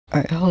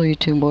Alright, hello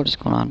YouTube, what is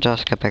going on?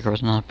 Josh got back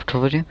with another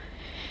patrol video.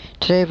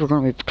 Today we're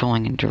going to be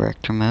patrolling in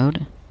director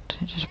mode. Did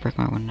I just break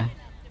my window?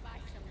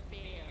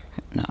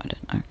 No, I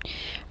didn't.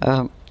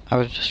 Alright. I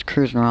was just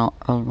cruising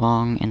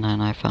along and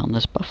then I found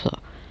this buffalo.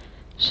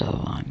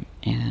 So I'm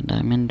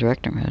in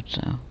director mode,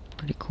 so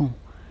pretty cool.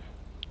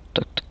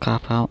 Took the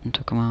cop out and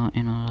took him out,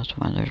 you know, that's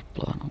why there's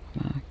blood on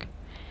my back.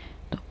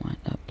 Don't mind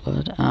that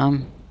blood. A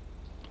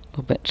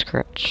little bit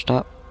scratched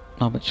up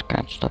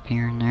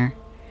here and there.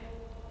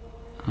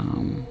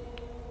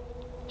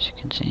 As you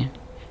can see.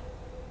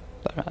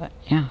 But,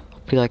 yeah,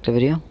 hope you liked the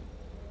video,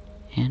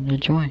 and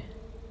enjoy.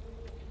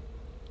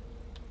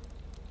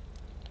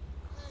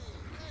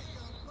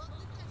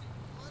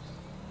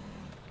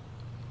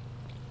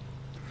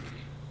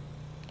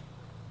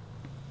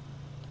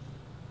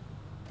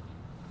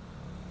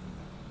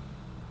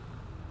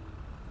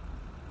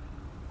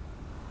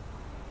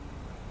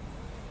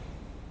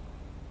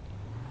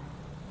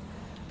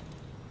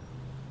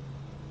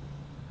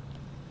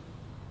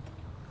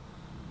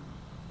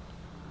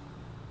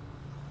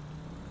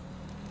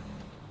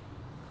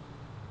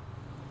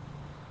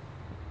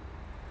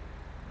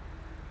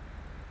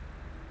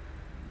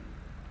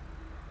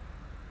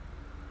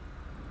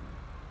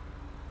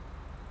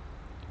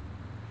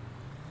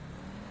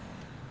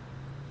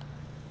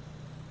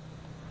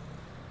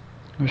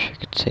 Wish I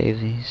could save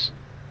these.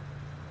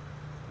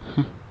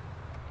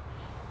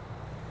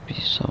 Be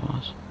so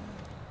awesome.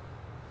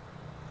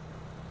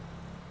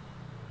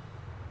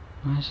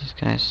 Why is this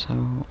guy so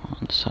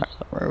on the side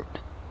of the road?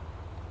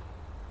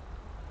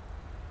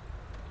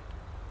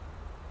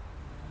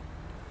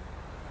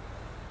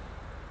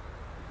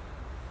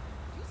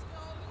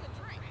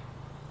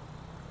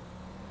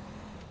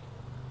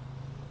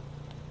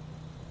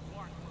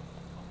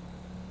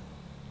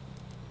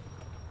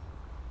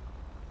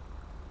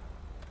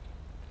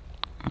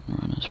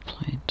 Run his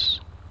plates.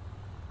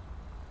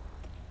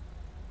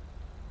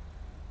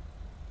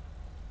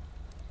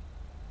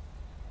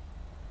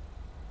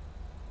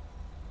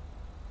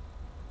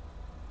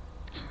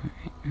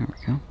 Alright, here we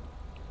go.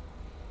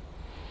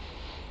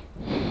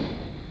 Here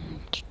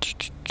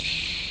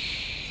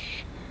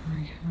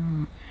we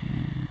go,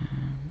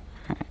 and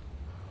alright.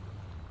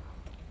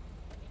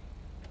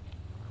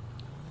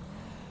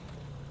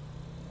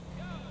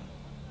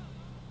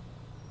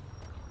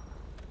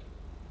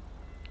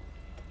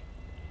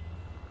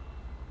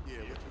 Yeah,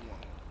 what you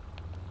want?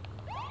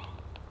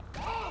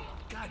 Oh,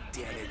 God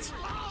damn it.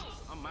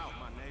 I'm out,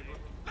 my neighbor.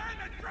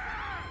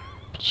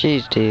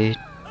 Jeez, dude.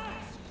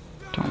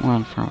 Don't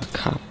run from a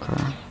cop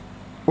car.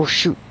 Oh,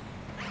 shoot.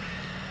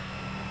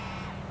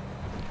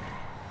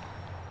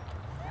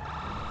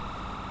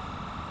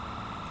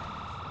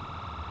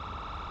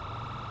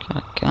 Got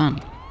a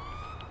gun.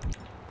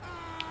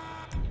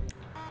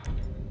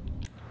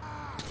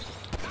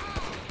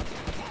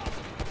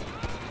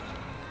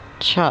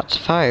 Shots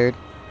fired.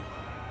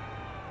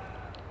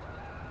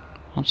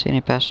 I don't see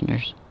any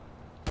passengers.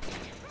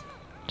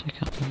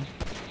 Take out them.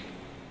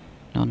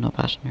 No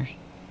passengers.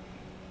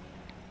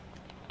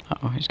 Uh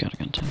oh, he's got a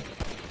gun too.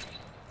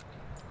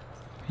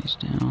 He's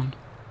down.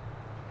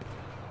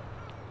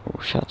 Oh,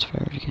 shots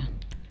fired again.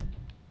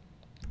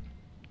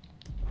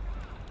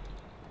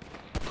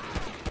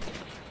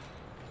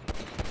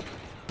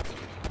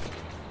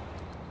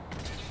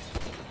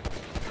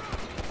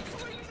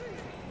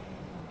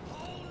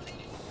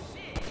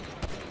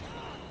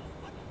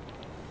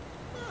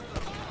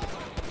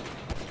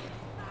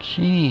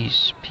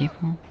 Jeez,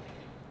 people.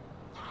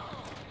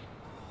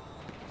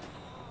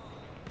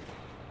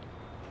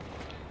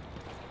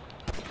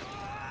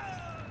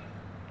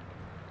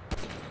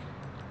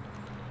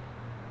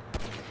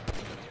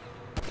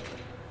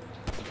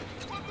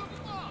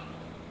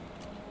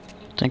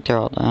 I think they're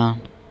all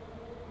down.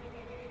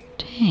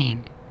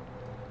 Dang.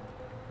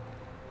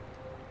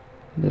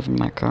 Moving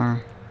my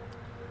car.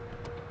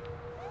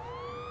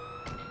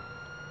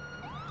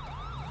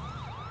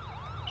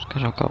 Just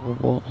got a couple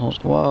bullet holes.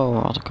 Whoa,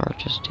 all the cars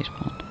just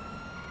despawned.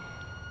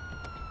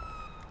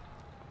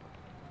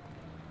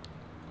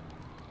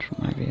 Turn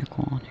my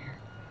vehicle on here.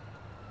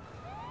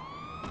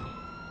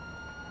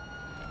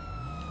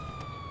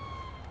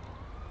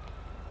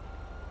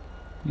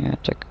 Yeah, I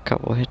took a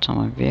couple hits on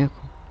my vehicle.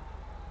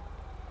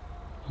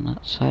 On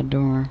that side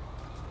door.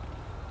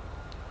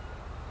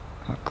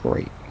 Oh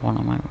great, one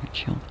on my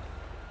windshield.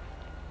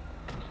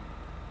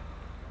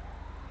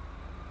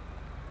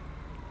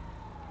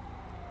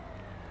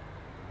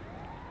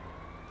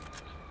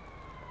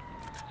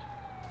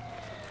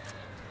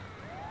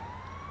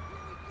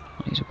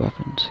 All these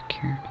weapons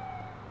secured.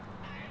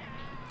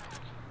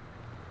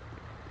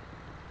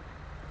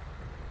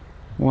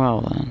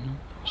 Well then,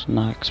 I was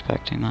not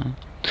expecting that.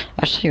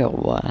 Actually it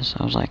was,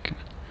 I was like,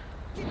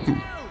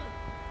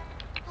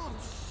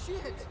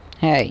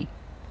 Hey.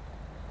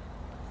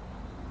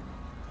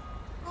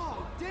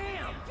 Oh,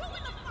 damn! Go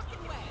in the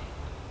fucking way!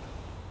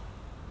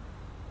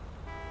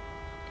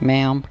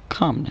 Ma'am,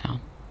 calm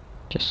down.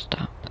 Just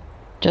stop.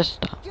 Just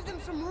stop. Give them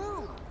some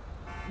room!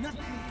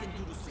 Nothing we can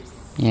do to this.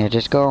 Yeah,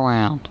 just go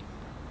around.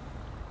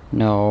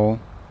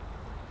 No.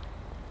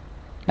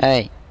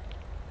 Hey.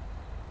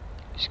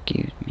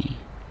 Excuse me.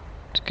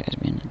 This guy's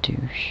being a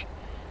douche.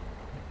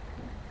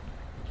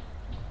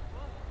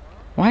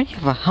 Why do you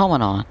have a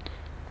helmet on?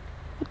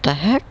 What the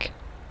heck?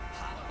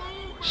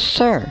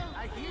 Sir.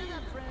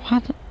 Why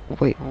the...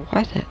 Wait,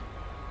 why the...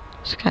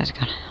 This guy's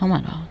got a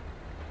helmet on.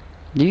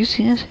 Do you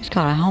see this? He's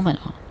got a helmet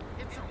on.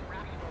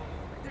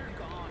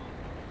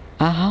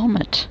 A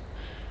helmet.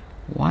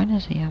 Why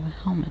does he have a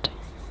helmet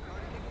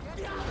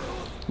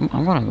on?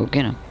 I'm gonna go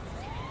get him.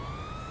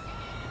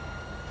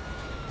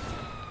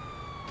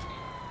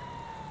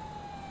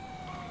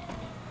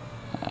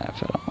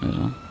 If I don't lose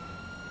him.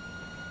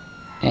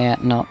 Yeah,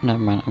 no, never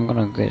mind. I'm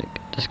gonna go get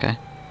this guy.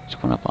 He's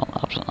going up on the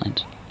opposite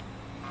lanes.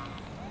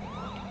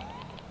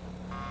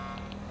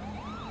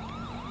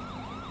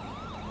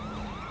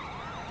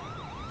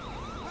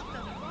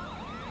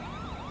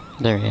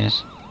 There he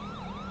is.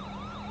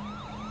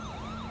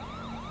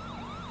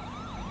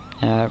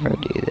 Never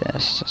do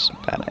this. This is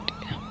a bad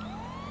idea.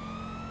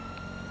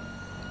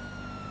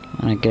 I'm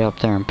gonna get up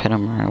there and pin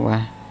him right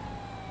away.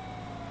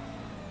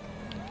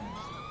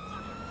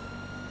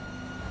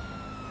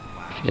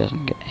 If he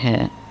doesn't get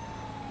hit.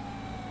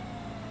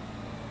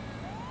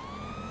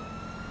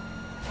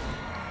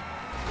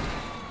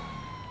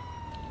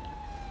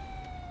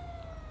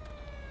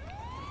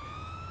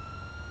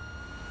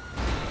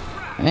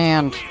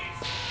 And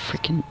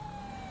freaking,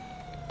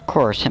 of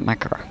course, hit my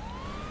car.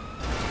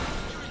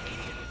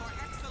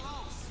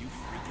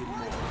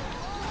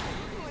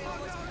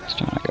 Let's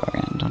try to go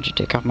again. Don't you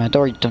take off my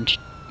door, don't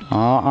you?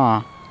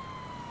 Oh,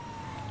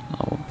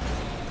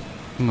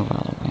 move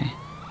out of the way.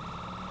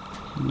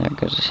 And there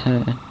goes his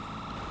head.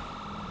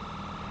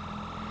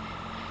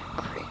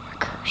 Great, my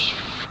car's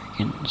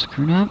freaking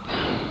screwed up.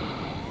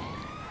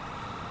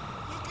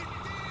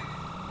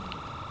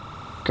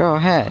 Go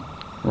ahead,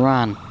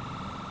 run.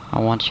 I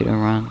want you to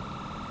run.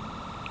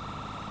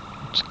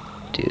 Let's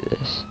do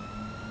this.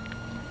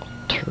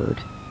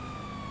 Turd.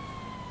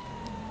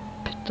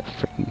 Beat the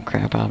freaking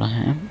crap out of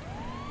him.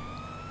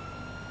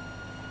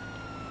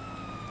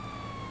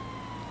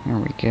 There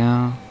we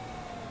go.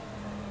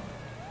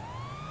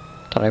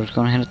 Thought I was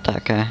gonna hit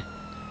that guy.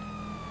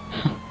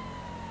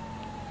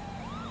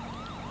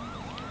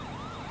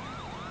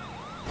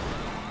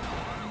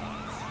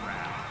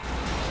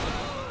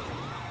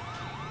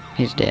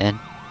 He's dead.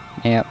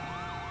 Yep.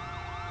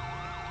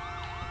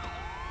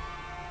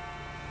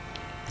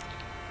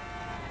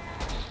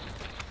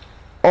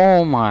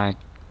 Oh my.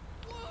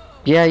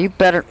 Yeah, you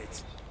better.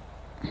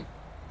 I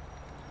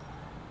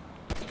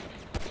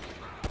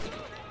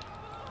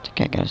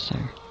think I got us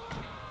there.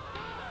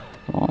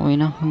 Well, we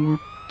know who we're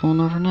pulling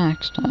over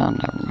next. Oh,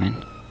 never mind.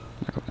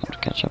 We're going to be able to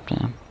catch up to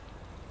him.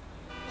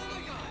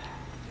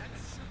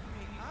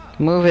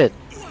 Move it.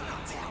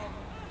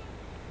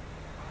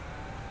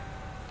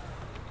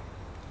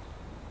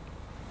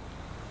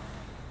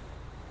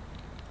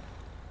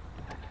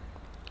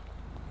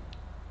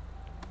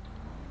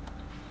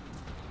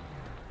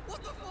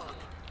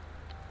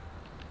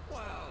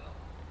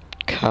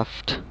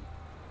 Cuffed.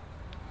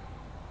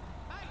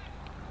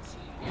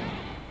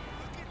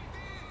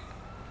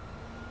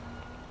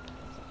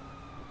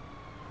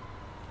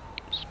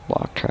 Just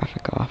block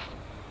traffic off.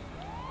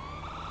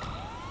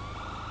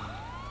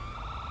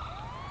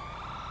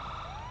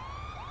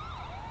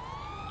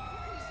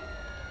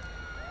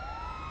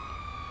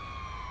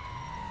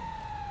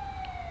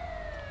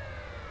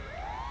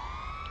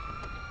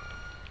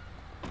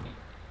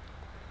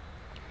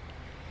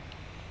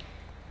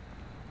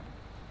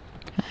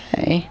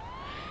 Hey.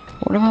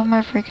 What about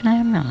my freaking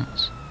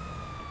ambulance?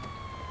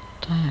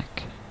 What the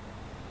heck?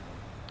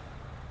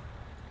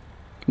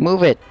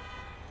 Move it!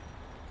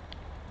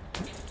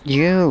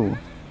 You!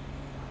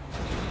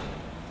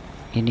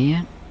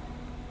 Idiot.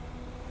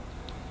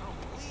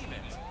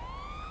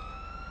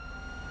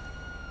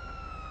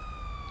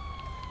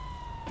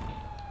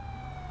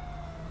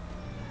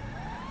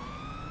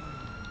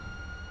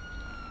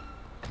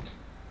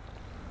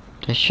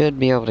 They should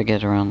be able to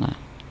get around that.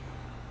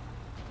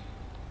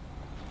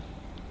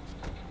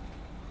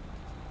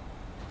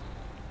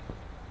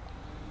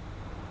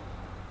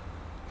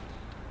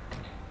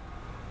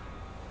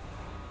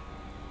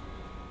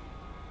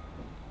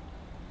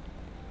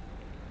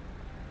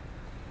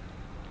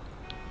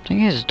 I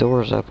think his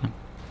door's open.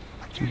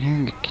 I'm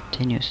hearing a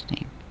continuous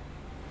theme.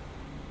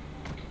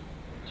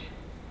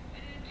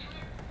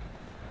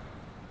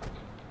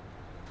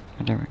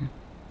 There we go.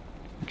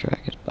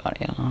 Drag his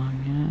body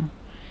along, yeah.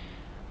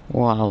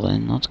 Well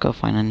then, let's go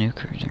find a new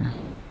cruiser.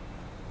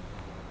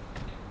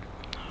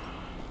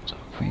 So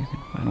hopefully you can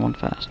find one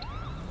fast.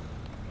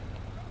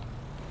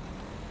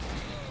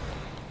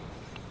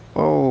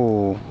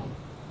 Oh,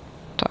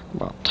 talk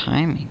about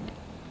timing.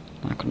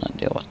 I'm not gonna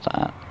deal with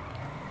that.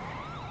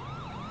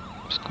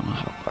 Just gonna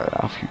hop right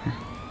off here.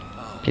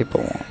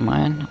 People won't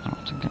mind. I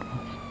don't think they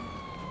will.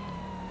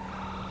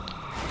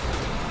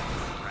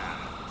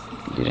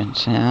 You didn't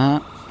say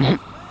that.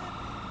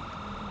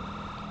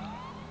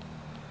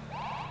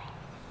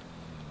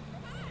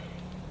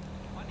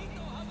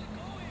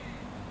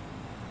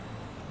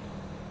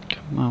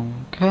 Come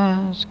on, okay.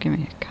 Just give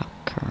me a cop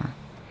car.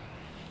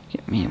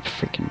 Get me a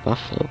freaking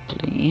buffalo,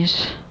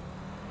 please.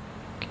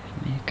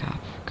 Give me a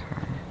cop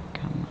car.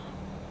 Come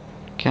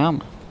on.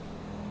 Come on.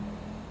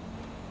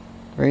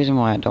 The reason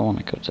why I don't want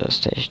to go to the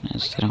station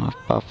is they don't have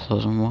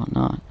buffaloes and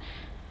whatnot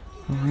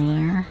over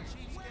there.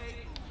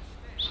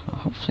 So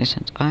hopefully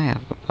since I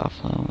have a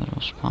buffalo,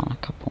 it'll spawn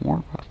a couple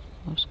more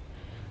buffaloes.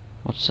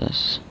 What's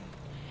this?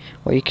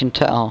 What you can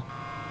tell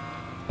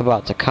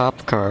about the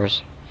cop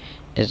cars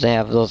is they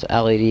have those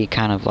LED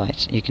kind of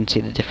lights. You can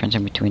see the difference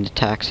in between the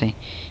taxi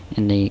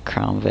and the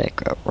Crown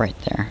Vic right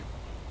there.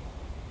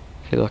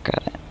 If you look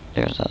at it,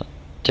 there's a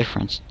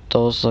difference.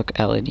 Those look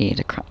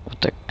LED,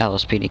 what the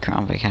LSPD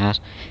Crown Vic has,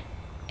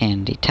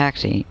 and the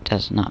taxi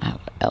does not have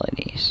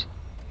LEDs.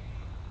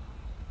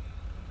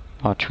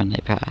 Watch when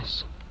they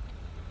pass.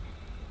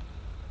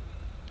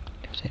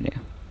 If they do.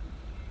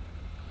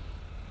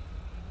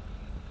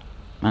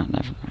 Oh,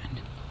 never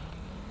mind.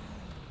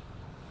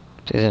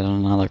 See, there's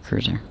another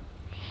cruiser.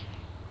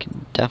 You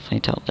can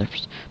definitely tell the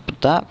difference.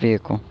 But that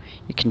vehicle,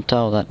 you can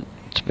tell that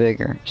it's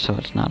bigger, so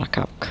it's not a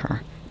cop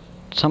car.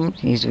 Some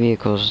of these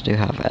vehicles do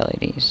have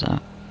LEDs, though.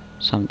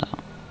 Some don't.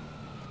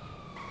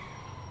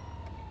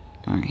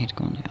 Alright, he's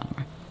going the other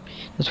way.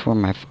 This is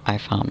where I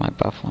found my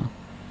buffalo.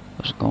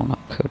 I was going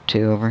up code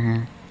 2 over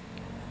here.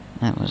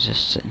 And it was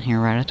just sitting here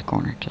right at the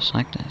corner, just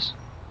like this.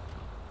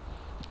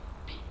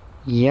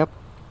 Yep.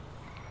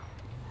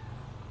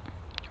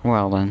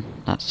 Well then,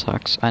 that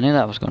sucks. I knew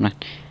that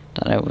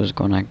it was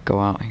gonna go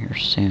out here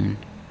soon.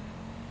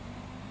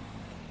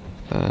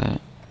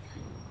 But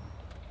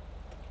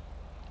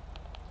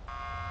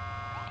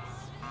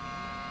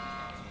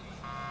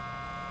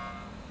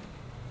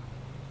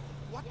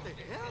What the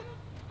hell?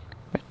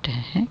 what the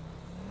heck?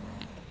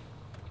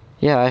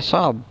 Yeah, I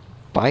saw a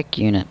bike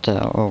unit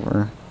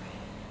over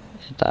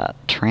at that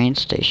train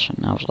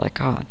station. I was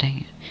like, oh dang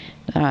it.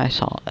 Then I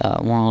saw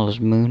one of those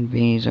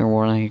moonbees, or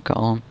what do you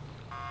call them?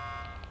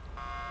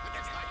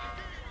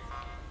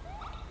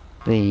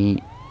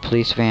 The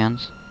police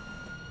vans. I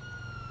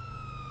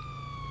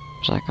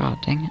was like, oh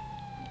dang it.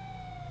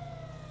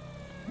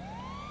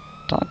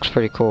 That looks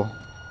pretty cool.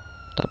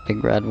 That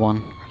big red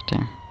one right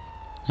there.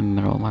 In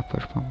the middle of my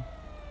push button.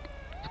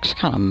 Looks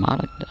kind of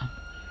modded though.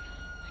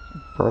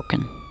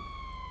 Broken.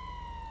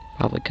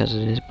 Probably because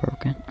it is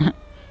broken.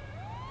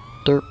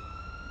 Derp.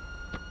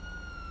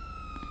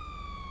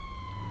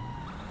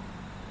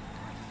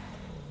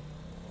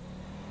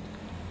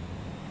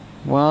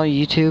 Well,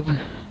 YouTube,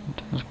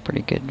 that was a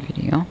pretty good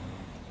video.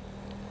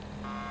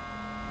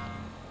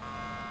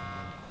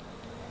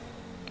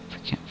 If I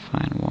can't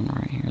find one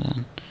right here,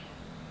 then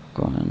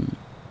go ahead and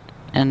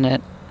end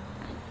it.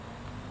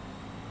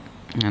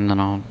 And then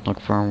I'll look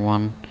for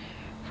one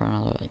for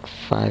another like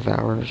 5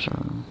 hours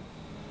or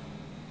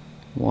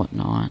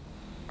whatnot.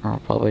 Or I'll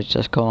probably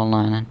just go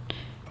online and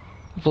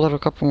upload a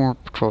couple more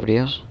patrol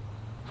videos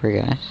for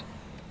you guys.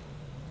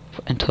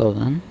 But until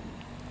then,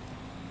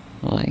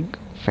 like,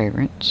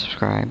 favorite,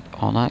 subscribe,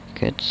 all that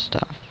good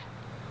stuff.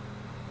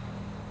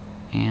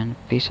 And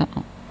peace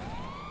out.